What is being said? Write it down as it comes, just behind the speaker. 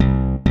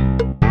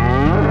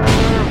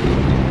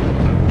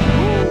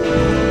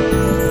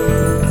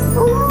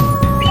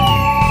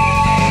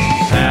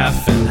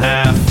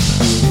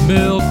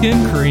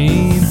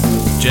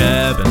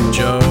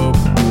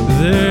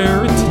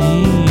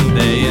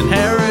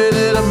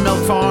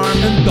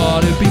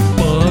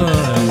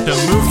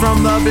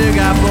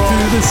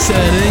the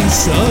setting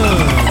sun.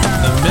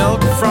 The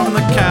milk from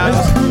the cows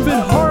It's proven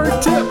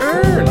hard to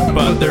earn,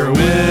 but they're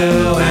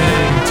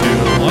willing to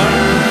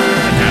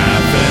learn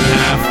half and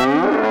half.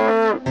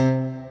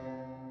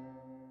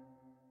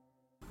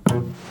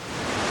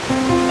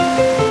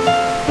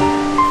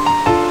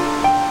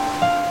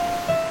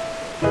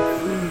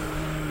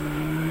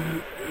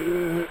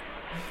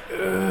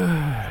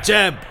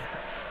 Jeb,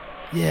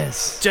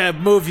 Yes. Jeb,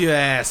 move your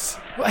ass.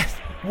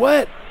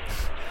 What?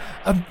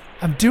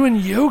 I'm doing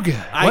yoga.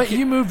 What? can-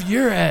 You move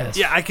your ass.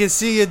 Yeah, I can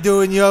see you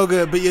doing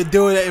yoga, but you're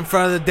doing it in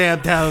front of the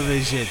damn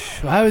television.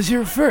 I was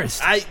here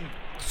first.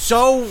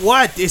 So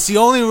what? It's the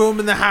only room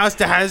in the house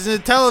that has a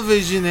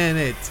television in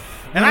it.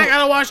 And I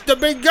gotta watch the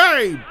big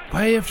game.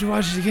 Why do you have to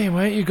watch the game?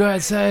 Why don't you go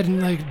outside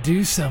and,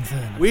 do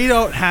something? We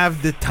don't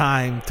have the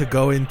time to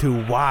go into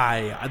the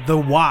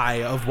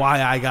why of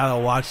why I gotta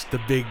watch the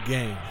big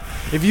game.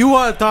 If you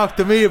want to talk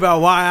to me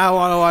about why I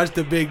want to watch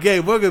the big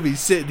game, we're gonna be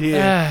sitting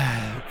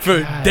here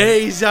for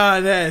days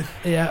on end.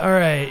 Yeah, all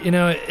right.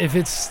 If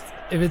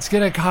it's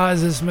gonna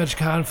cause this much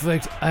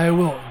conflict, I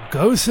will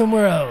go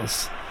somewhere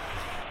else.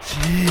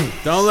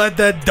 Jeez. Don't let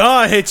that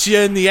door hit you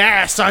in the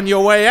ass on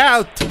your way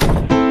out.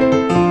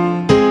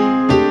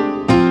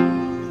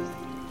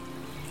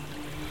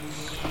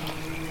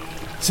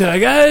 So I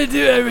gotta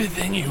do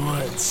everything he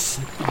wants.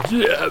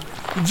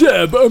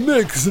 Jeb,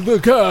 mix the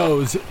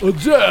cows.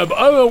 Jeb,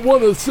 I don't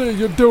want to see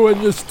you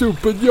doing your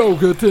stupid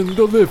yoga in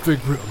the living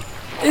room.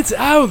 It's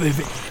our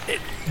living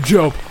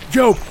Job,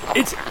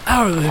 it's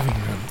our living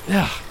room.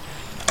 Yeah,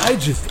 I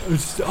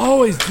just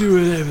always do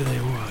whatever they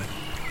want.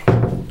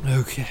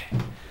 Okay.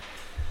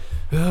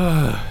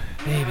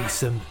 Maybe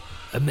some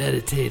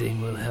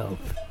meditating will help.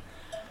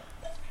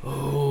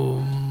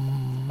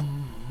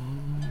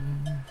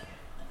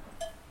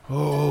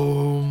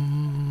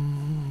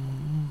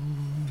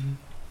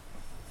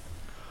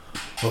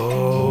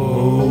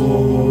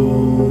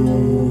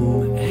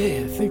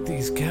 Hey, I think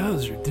these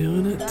cows are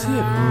doing it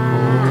too.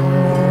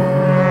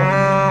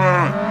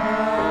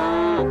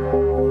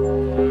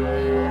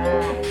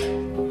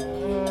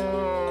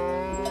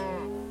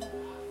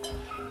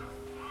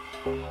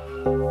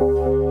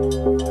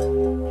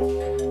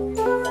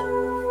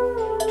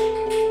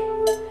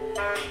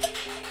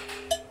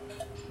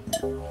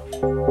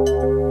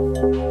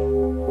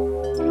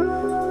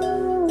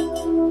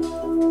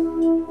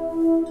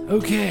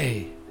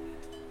 Okay.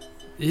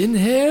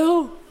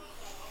 Inhale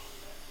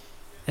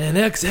and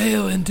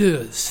exhale into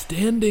a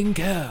standing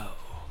cow.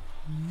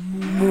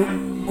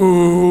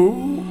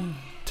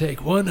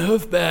 Take one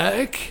hoof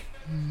back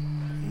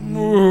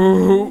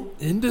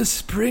into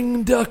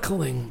spring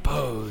duckling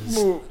pose.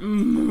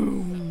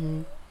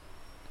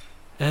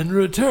 And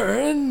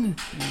return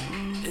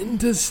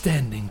into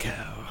standing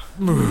cow.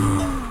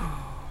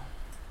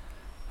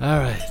 All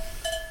right.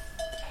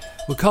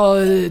 We'll call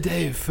it a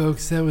day,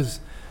 folks. That was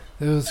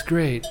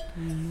great.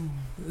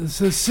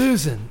 So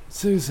Susan,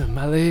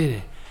 my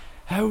lady,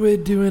 how are we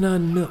doing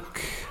on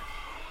milk?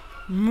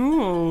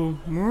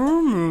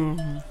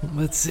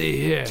 Let's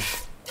see here.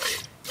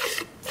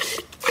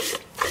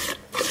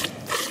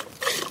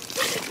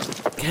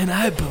 Can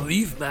I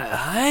believe my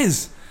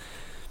eyes?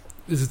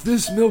 Is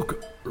this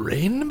milk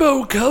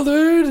rainbow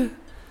colored?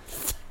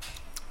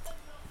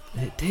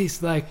 It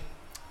tastes like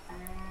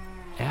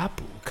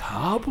apple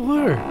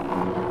cobbler.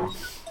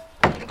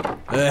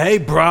 Hey,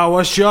 bro,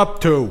 what's you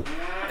up to?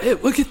 Hey,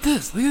 look at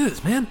this,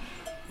 man.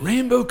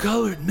 Rainbow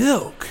colored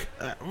milk.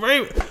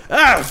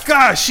 Oh,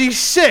 gosh, she's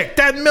sick.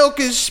 That milk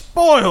is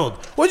spoiled.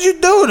 What'd you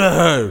do to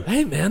her?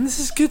 Hey, man, this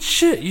is good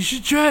shit. You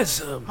should try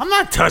some. I'm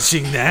not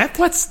touching that.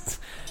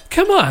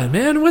 Come on,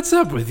 man. What's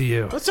up with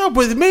you? What's up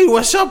with me?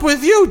 What's up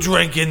with you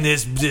drinking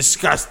this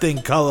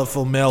disgusting,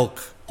 colorful milk?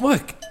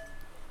 Look,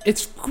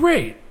 it's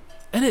great.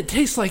 And it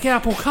tastes like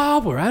apple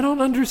cobbler. I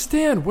don't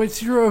understand.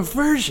 What's your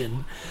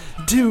aversion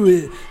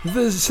to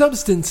the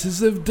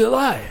substances of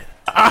delight?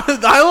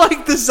 I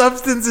like the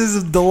substances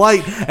of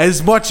delight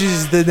as much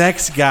as the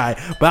next guy,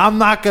 but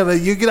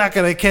you're not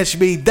gonna catch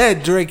me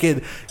dead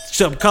drinking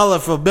some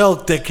colorful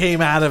milk that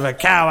came out of a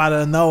cow out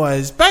of nowhere,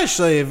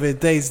 especially if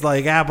it tastes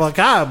like apple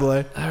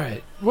cobbler. All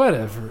right,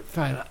 whatever,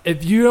 fine.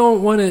 If you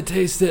don't want to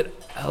taste it,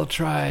 I'll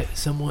try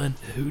someone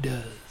who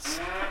does.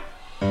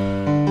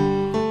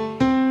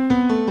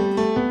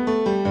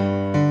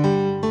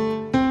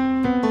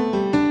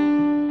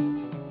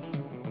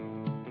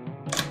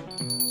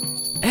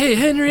 Hey,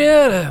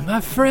 Henrietta,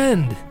 my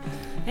friend.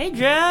 Hey,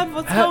 Jeb,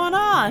 what's going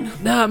on?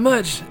 Not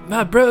much.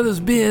 My brother's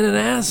being an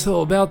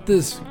asshole about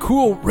this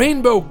cool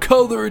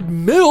rainbow-colored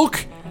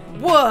milk.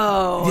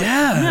 Whoa.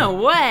 Yeah. No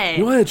way.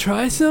 You want to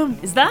try some?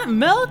 Is that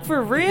milk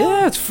for real?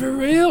 Yeah, it's for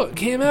real. It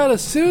came out of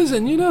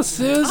Susan. You know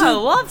Susan? I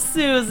love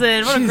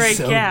Susan. What She's a great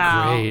so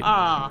cow. great.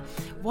 Aw.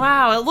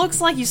 Wow, it looks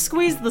like you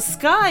squeezed the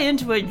sky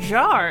into a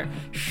jar.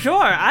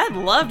 Sure, I'd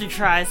love to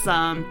try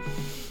some.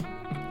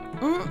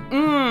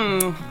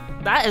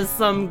 That is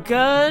some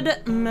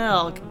good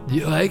milk.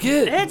 You like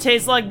it? It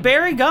tastes like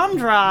berry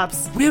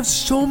gumdrops. We have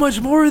so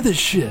much more of this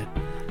shit.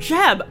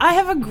 Jeb, I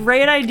have a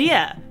great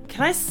idea.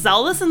 Can I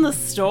sell this in the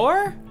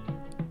store?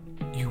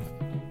 You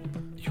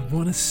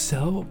want to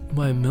sell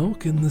my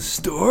milk in the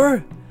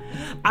store?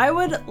 I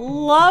would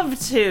love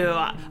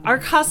to. Our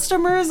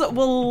customers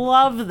will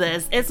love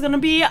this. It's going to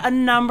be a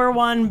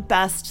 #1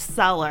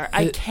 bestseller.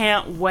 I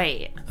can't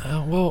wait.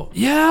 Well,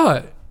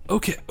 yeah.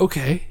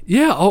 Okay.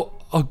 Yeah,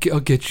 I'll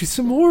get you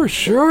some more.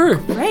 Sure.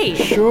 Great.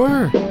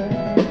 Sure.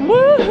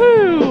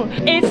 Woohoo!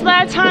 It's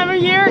that time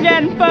of year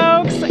again,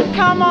 folks.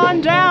 Come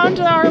on down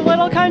to our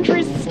little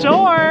country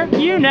store.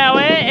 You know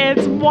it.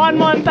 It's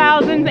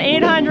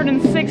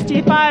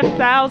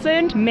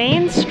 11865,000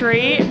 Main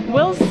Street.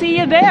 We'll see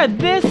you there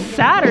this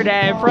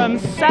Saturday from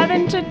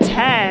 7 to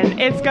 10.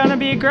 It's gonna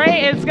be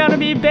great. It's gonna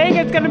be big.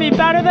 It's gonna be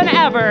better than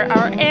ever.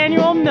 Our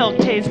annual milk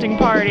tasting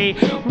party.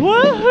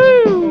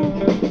 Woohoo!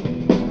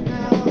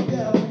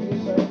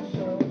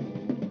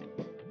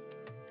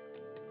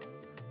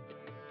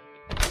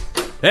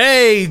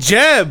 Hey,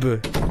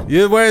 Jeb!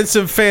 You're wearing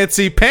some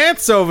fancy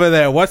pants over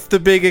there. What's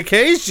the big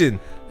occasion?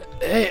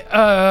 Hey,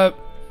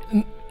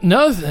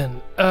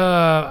 nothing.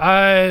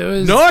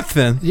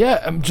 Nothing?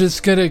 Yeah, I'm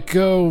just gonna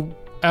go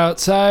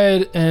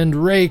outside and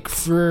rake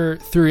for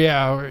 3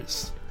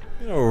 hours.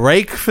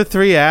 Rake for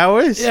 3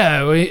 hours?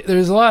 Yeah,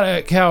 there's a lot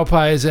of cow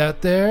pies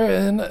out there,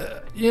 and,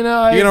 You're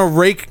gonna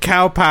rake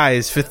cow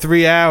pies for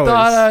 3 hours?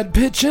 Thought I'd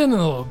pitch in a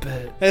little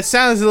bit. That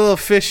sounds a little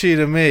fishy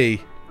to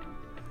me.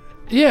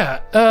 Yeah,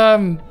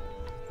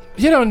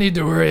 you don't need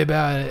to worry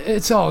about it.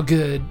 It's all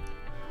good.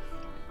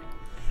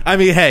 I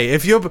mean, hey,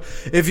 if you're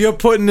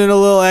putting in a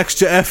little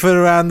extra effort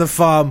around the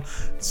farm,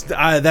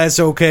 that's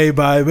okay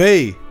by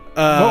me.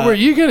 What were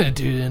you gonna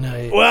do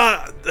tonight?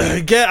 Well,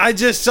 I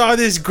just saw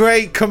this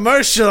great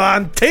commercial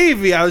on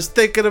TV. I was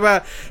thinking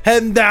about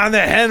heading down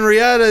to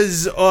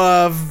Henrietta's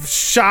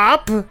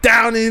shop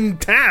down in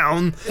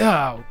town.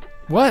 Oh,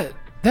 what?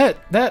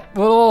 That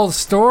little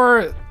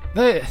store?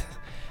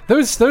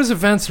 Those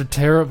events are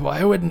terrible.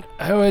 I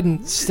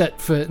wouldn't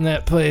set foot in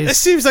that place. It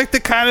seems like the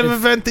kind of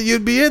event that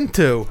you'd be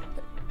into.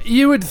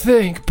 You would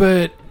think,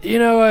 but you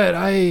know what?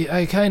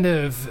 I kind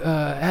of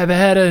have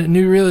had a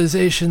new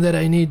realization that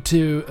I need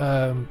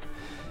to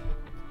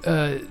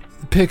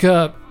pick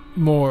up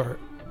more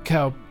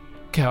cow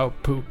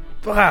poop.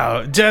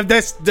 Wow, Jeff,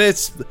 that's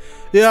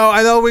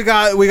I know we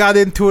got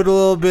into it a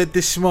little bit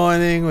this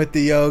morning with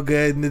the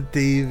yoga and the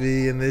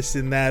TV and this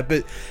and that,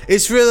 but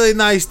it's really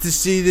nice to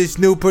see this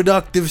new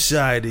productive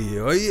side of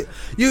you.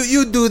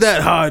 You do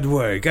that hard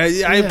work.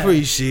 I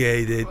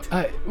appreciate it.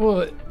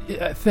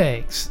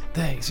 Thanks.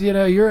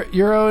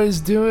 You're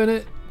always doing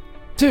it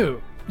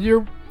too.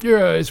 You're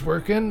always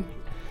working.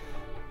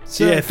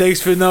 So yeah,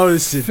 thanks for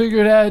noticing.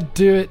 Figured I'd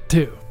do it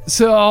too.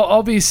 So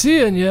I'll be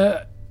seeing you.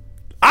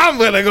 I'm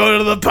gonna go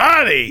to the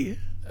party.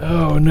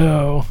 Oh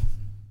no.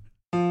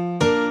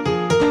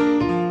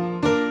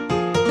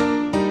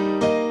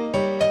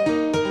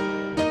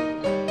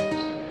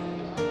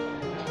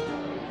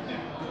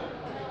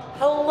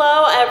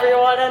 Hello,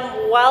 everyone,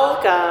 and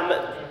welcome.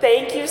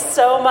 Thank you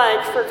so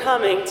much for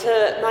coming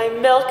to my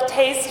milk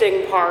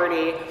tasting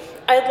party.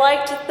 I'd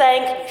like to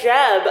thank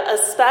Jeb,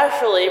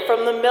 especially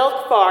from the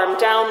milk farm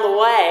down the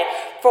way,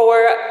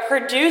 for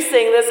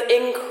producing this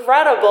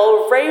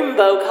incredible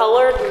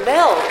rainbow-colored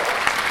milk.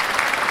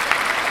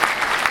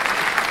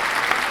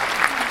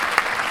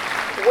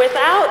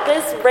 Without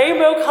this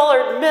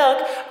rainbow-colored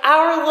milk,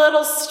 our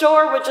little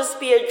store would just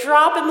be a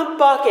drop in the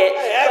bucket.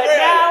 But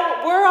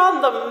now we're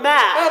on the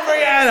map.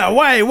 Henrietta,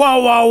 wait,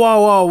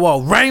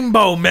 whoa.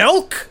 Rainbow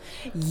milk?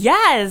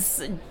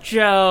 Yes,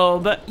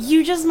 Job.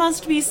 You just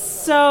must be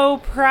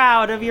so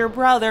proud of your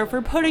brother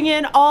for putting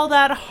in all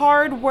that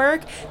hard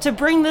work to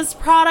bring this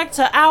product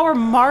to our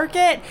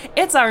market.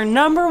 It's our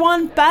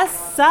 #1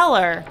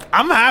 bestseller.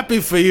 I'm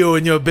happy for you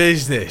and your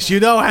business. You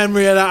know,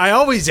 Henrietta, I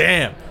always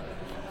am.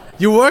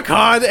 You work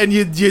hard and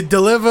you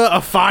deliver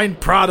a fine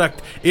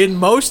product in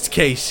most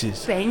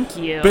cases. Thank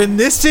you. But in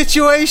this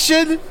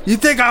situation, you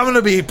think I'm going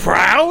to be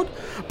proud?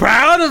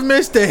 Proud of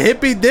Mr.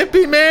 Hippy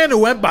Dippy Man who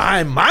went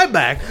behind my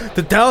back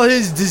to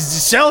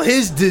sell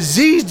his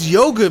diseased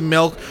yogurt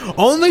milk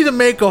only to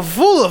make a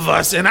fool of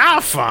us in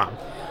our farm.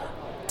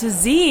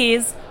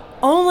 Disease?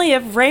 Only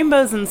if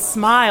rainbows and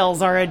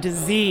smiles are a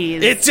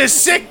disease. It's a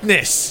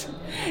sickness.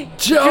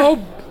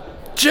 Job!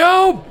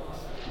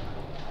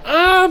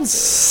 I'm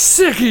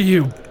sick of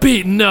you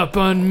beating up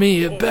on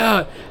me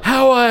about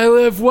how I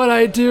live, what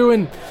I do,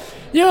 and,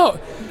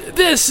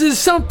 this is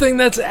something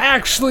that's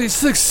actually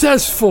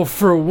successful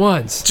for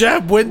once.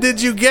 Jeb, when did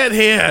you get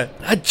here?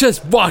 I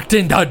just walked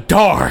in the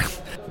door.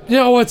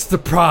 What's the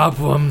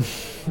problem?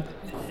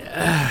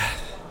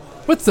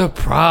 What's the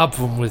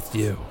problem with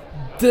you?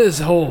 This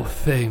whole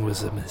thing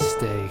was a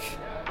mistake.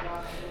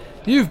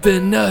 You've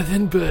been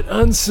nothing but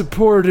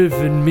unsupportive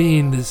and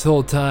mean this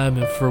whole time,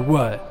 and for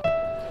what?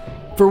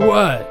 For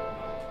what?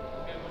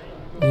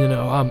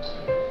 I'm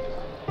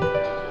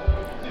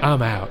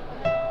out.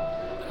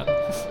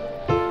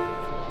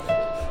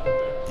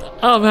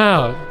 I'm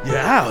out. You're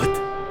out?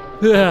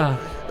 Yeah.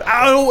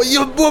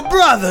 We're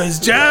brothers,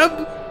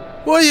 Jeb.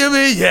 What do you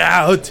mean you're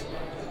out?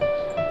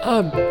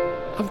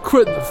 I'm I'm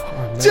quitting the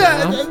farm,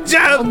 man.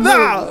 Jeb,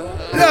 no,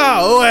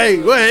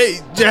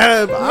 wait,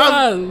 Jeb.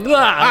 I'm sorry.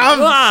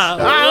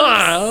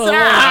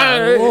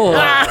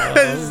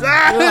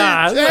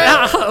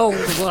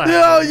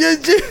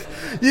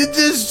 You're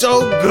just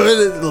so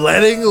good at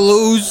letting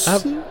loose.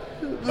 I'm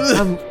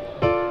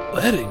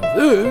letting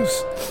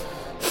loose?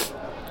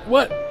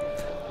 What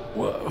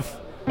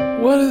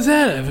does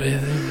that have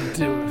anything to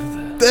do with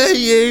that?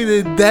 Day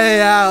in and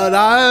day out,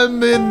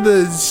 I'm in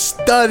the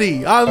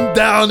study. I'm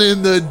down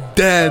in the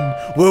den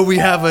where we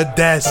have a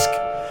desk.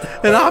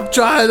 And I'm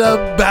trying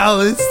to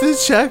balance the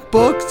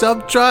checkbooks.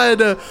 I'm trying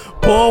to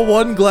pour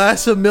one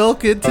glass of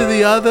milk into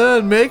the other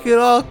and make it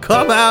all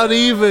come out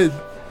even,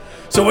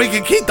 so we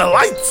can keep the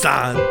lights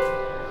on.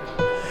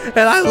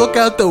 And I look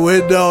out the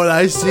window and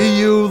I see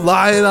you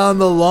lying on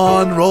the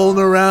lawn, rolling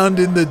around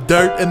in the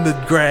dirt and the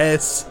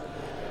grass,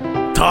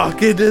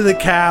 talking to the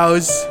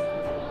cows,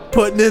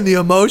 putting in the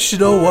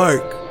emotional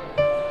work.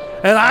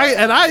 And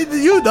I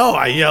you know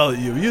I yell at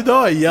you. You know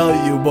I yell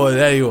at you more than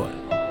anyone.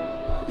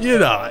 You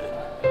know it.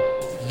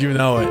 You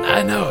know it.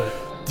 I know it.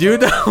 You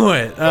know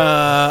it.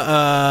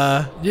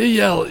 You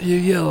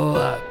yell a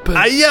lot. But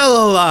I yell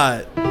a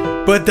lot.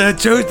 But the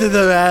truth of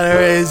the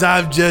matter is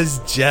I'm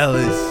just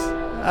jealous.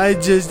 I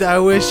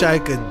wish I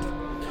could,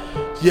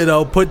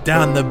 put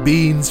down the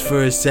beans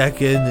for a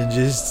second and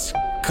just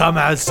come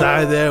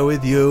outside there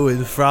with you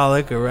and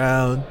frolic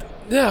around.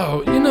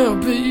 No,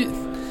 but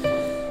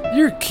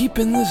you're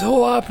keeping this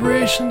whole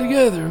operation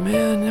together,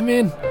 man. I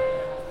mean,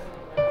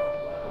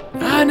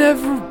 I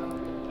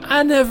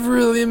never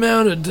really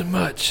amounted to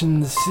much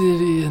in the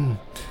city, and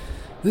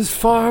this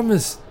farm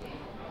is,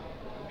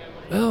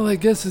 well, I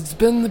guess it's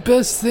been the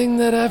best thing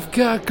that I've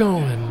got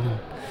going.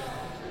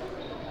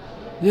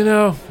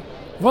 If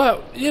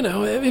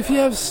you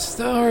have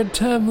a hard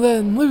time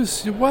letting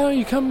loose, why don't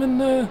you come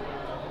and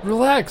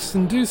relax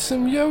and do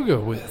some yoga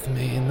with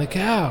me and the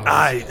cows?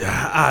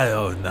 I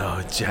don't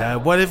know,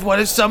 Jeb. What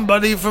if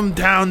somebody from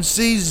town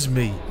sees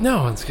me?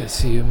 No one's gonna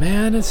see you,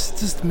 man. It's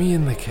just me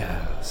and the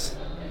cows.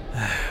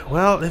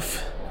 Well,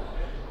 if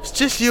it's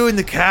just you and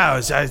the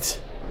cows, I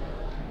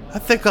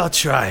think I'll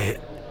try it.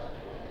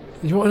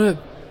 You wanna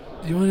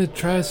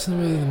try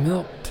some of the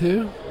milk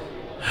too?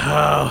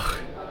 Oh,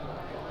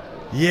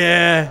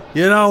 yeah.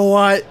 You know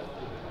what?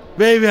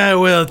 Maybe I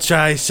will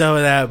try some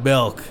of that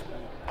milk.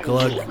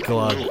 Glug,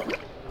 glug.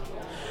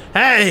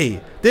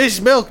 Hey,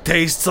 this milk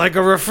tastes like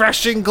a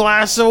refreshing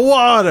glass of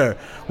water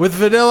with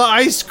vanilla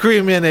ice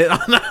cream in it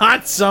on a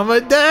hot summer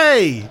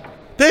day.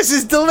 This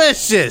is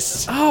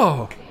delicious.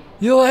 Oh,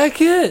 you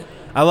like it?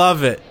 I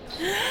love it.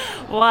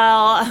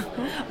 Well,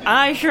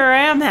 I sure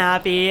am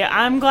happy.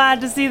 I'm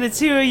glad to see the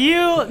two of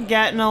you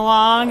getting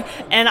along,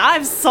 and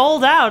I've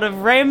sold out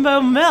of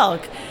rainbow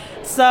milk,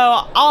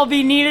 so I'll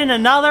be needing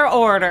another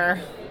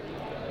order.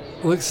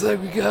 Looks like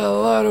we got a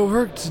lot of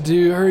work to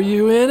do. Are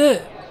you in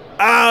it?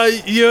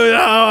 I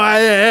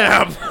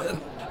am.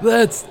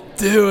 Let's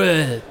do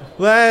it.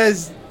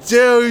 Let's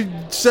do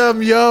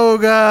some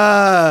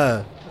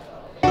yoga.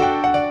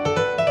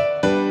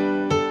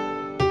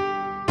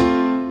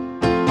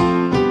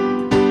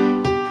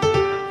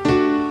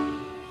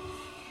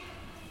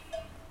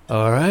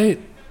 All right,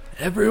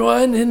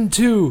 everyone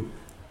into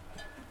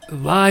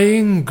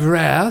lying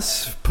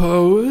grass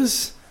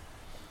pose.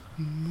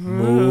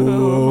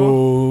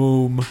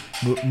 Moom.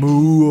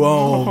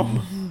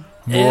 Moom.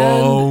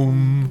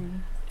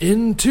 And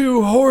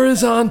into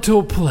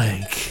horizontal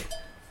plank.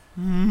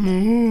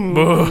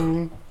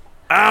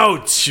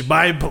 Ouch!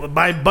 My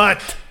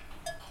butt.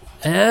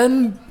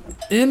 And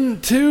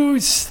into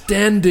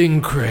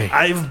standing crane.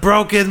 I've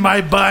broken my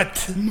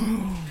butt.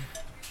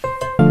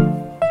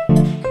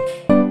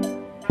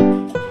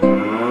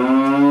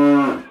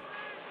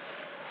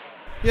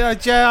 Yeah,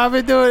 Jay, I've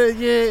been doing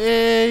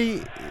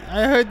it.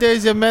 I heard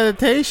there's a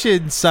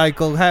meditation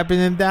cycle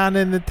happening down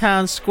in the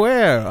town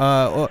square,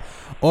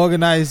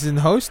 organized and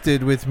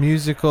hosted with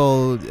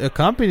musical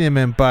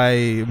accompaniment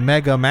by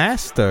Mega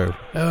Master.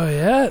 Oh,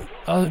 yeah?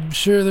 I'm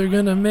sure they're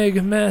going to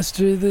mega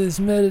master this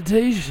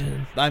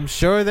meditation. I'm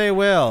sure they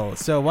will.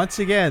 So once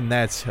again,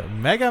 that's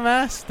Mega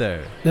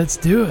Master. Let's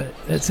do it.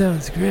 That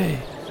sounds great.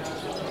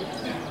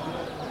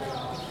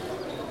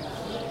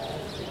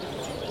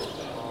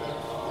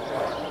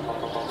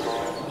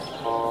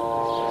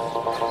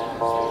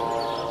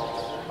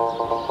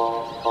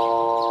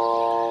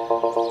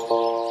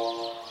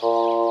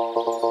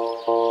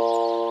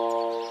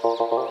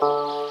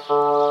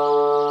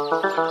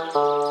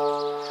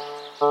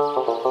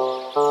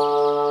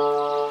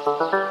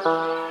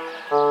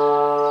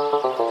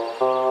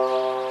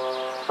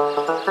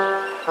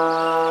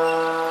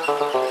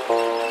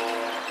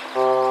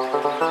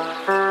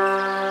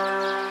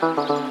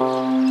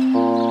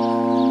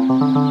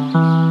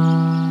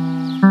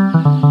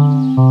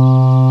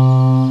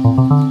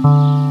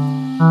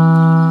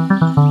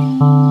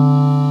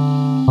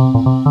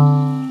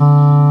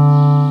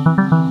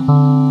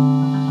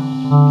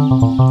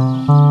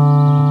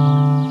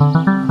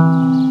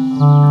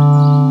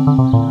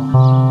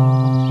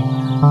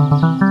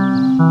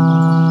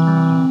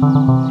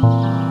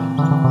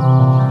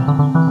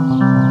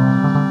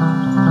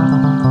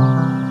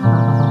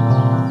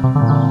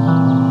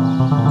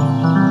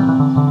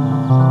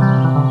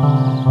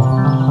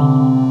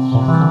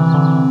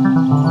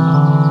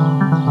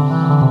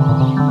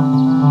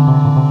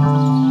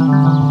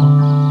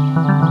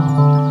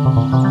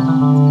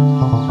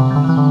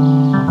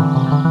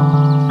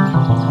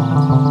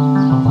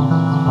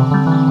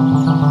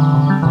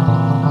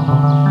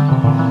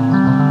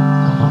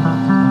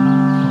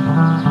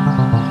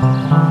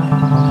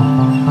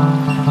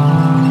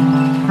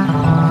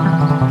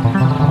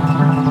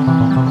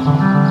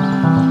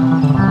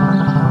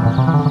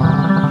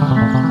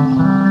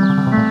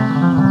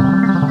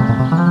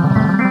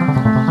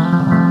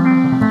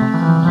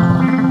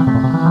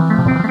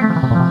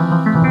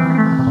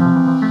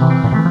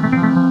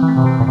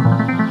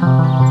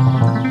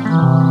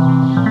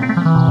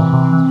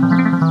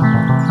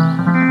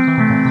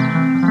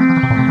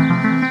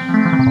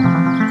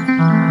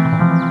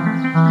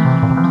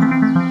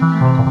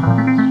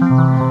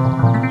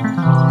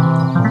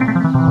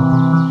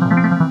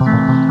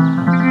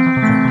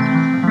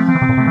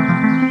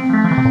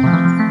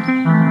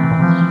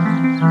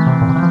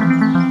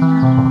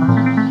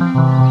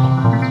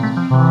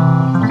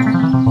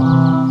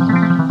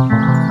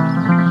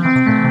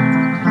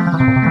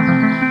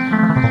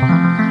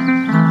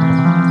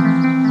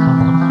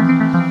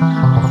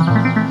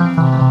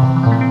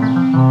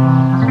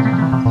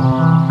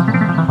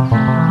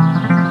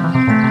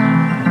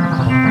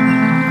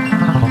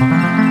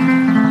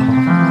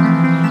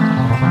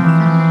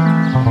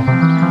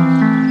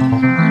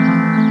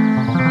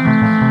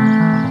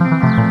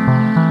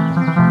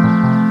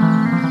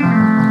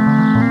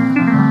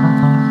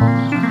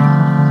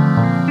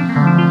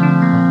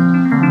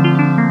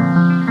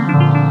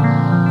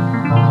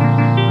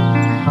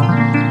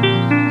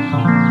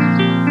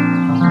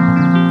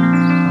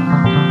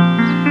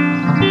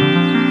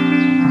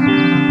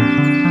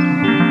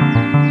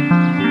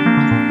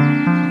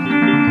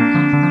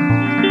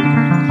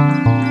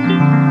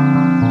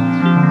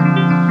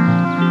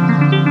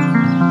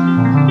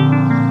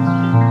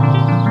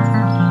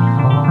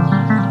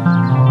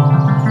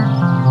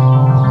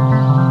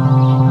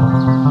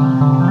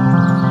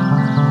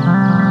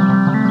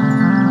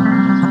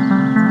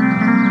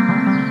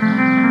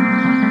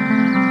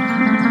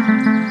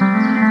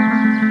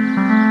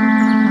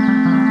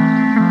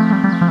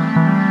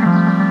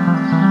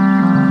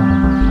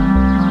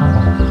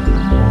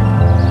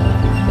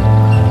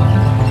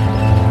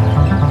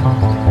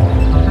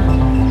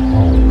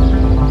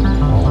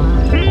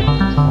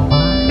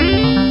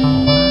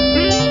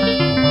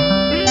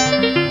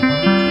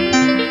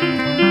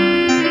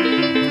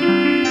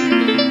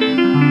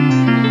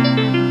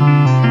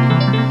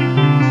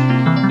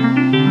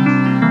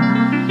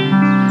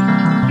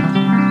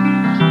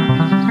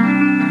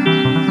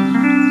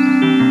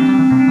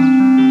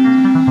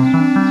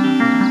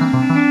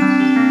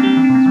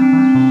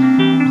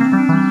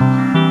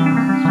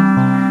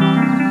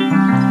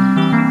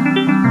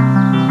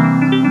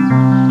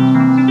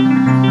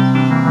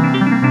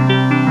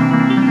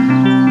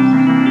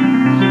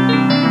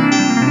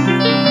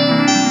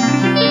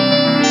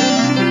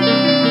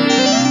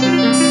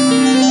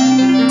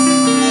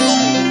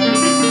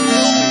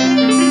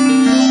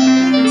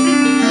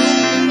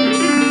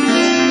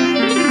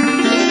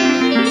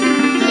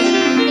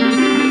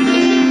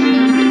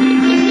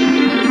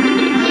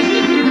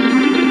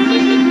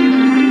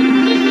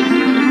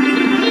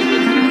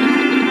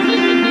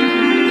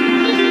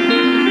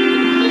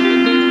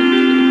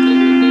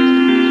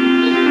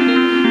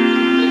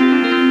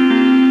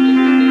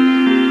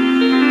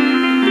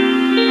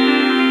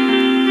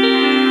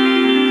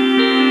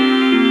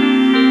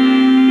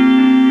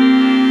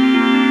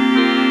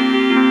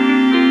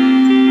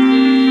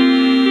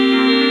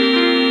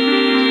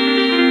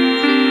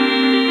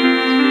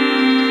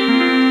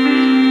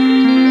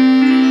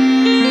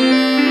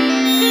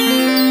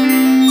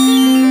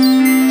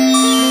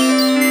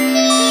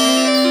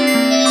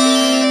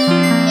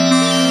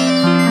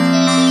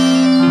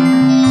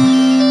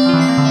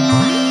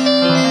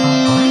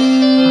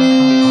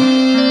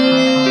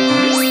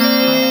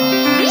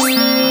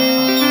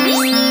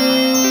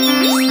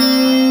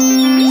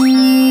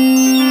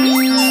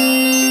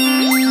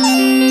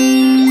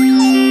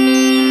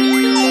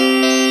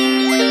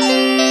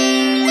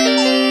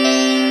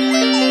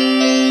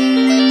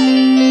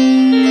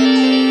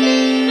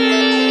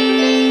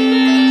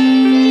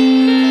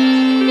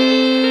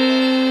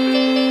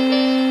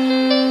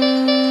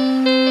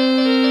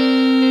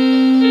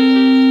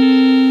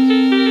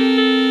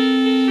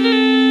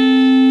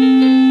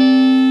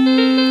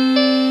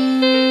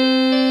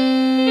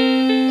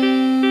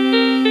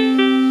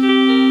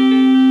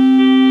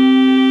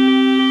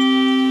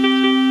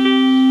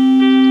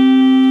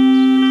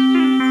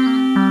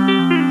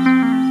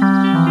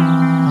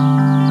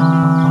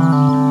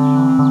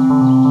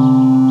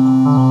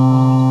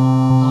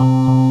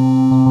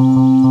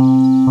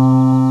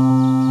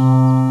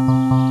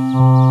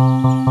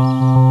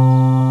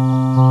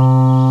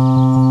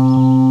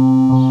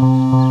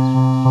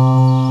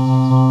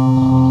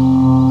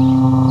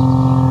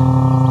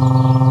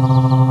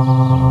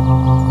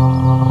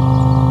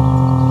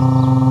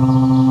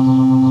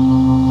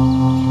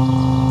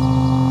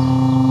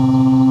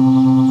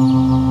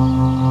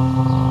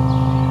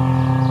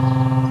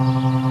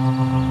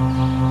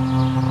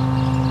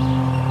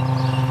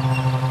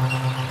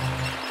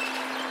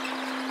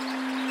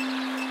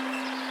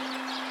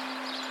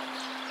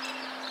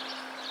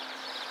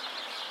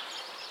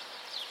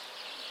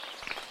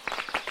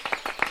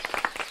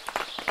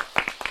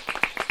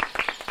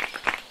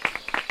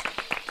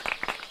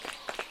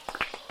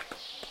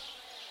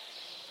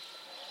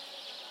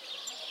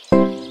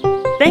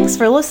 Thanks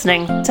for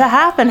listening to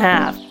Half and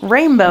Half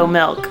Rainbow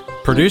Milk.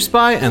 Produced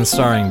by and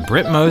starring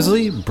Britt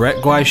Moseley,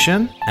 Gui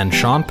Xin, and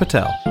Sean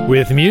Petell.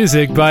 With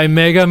music by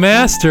Mega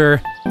Master.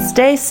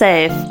 Stay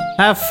safe.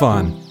 Have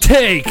fun.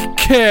 Take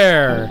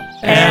care.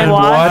 And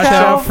watch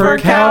out for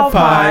cow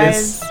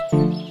pies.